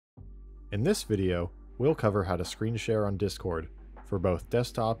In this video, we'll cover how to screen share on Discord for both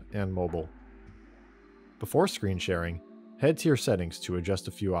desktop and mobile. Before screen sharing, head to your settings to adjust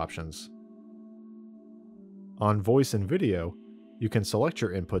a few options. On voice and video, you can select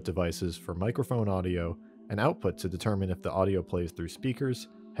your input devices for microphone audio and output to determine if the audio plays through speakers,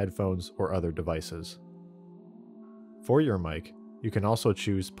 headphones, or other devices. For your mic, you can also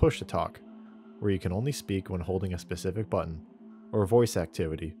choose push to talk, where you can only speak when holding a specific button, or voice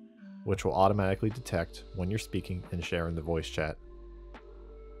activity, which will automatically detect when you're speaking and share in the voice chat.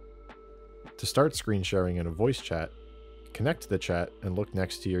 To start screen sharing in a voice chat, connect to the chat and look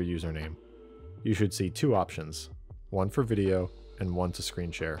next to your username. You should see two options, one for video and one to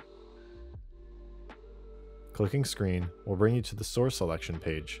screen share. Clicking screen will bring you to the source selection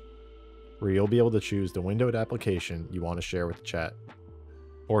page, where you'll be able to choose the windowed application you want to share with the chat,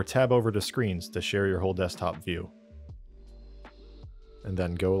 or tab over to screens to share your whole desktop view, and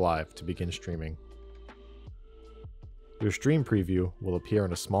then go live to begin streaming. Your stream preview will appear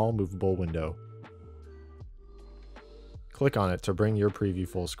in a small movable window. Click on it to bring your preview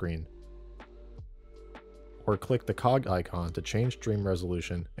full screen, or click the cog icon to change stream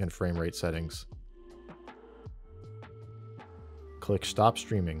resolution and frame rate settings. Click Stop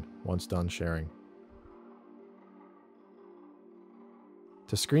Streaming once done sharing.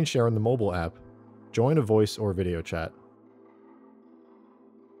 To screen share in the mobile app, join a voice or video chat.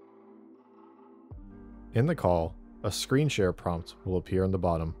 In the call, a screen share prompt will appear on the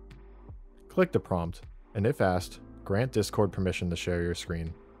bottom. Click the prompt, and if asked, grant Discord permission to share your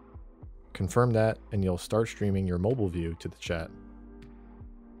screen. Confirm that, and you'll start streaming your mobile view to the chat.